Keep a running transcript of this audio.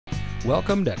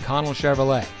Welcome to Connell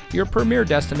Chevrolet, your premier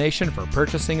destination for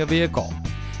purchasing a vehicle.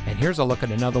 And here's a look at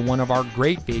another one of our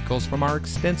great vehicles from our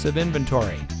extensive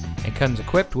inventory. It comes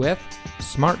equipped with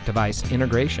smart device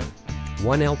integration,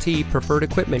 1LT preferred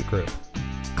equipment group,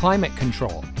 climate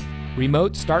control,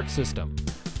 remote start system,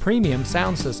 premium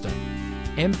sound system,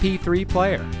 MP3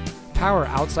 player, power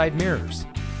outside mirrors,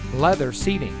 leather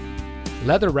seating,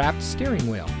 leather wrapped steering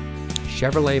wheel,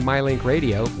 Chevrolet MyLink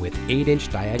radio with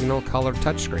 8-inch diagonal color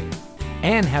touchscreen,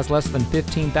 and has less than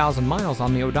 15,000 miles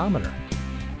on the odometer.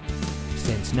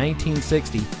 Since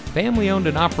 1960, family-owned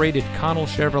and operated Connell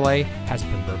Chevrolet has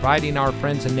been providing our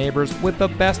friends and neighbors with the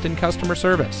best in customer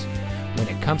service. When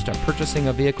it comes to purchasing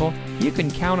a vehicle, you can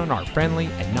count on our friendly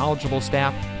and knowledgeable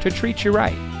staff to treat you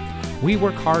right. We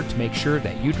work hard to make sure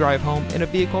that you drive home in a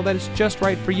vehicle that is just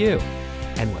right for you.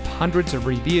 And with hundreds of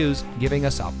reviews giving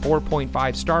us a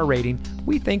 4.5 star rating,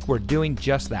 we think we're doing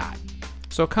just that.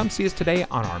 So come see us today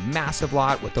on our massive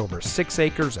lot with over 6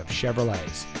 acres of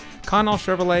Chevrolets. Connell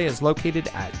Chevrolet is located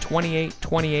at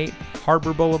 2828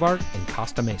 Harbor Boulevard in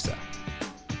Costa Mesa.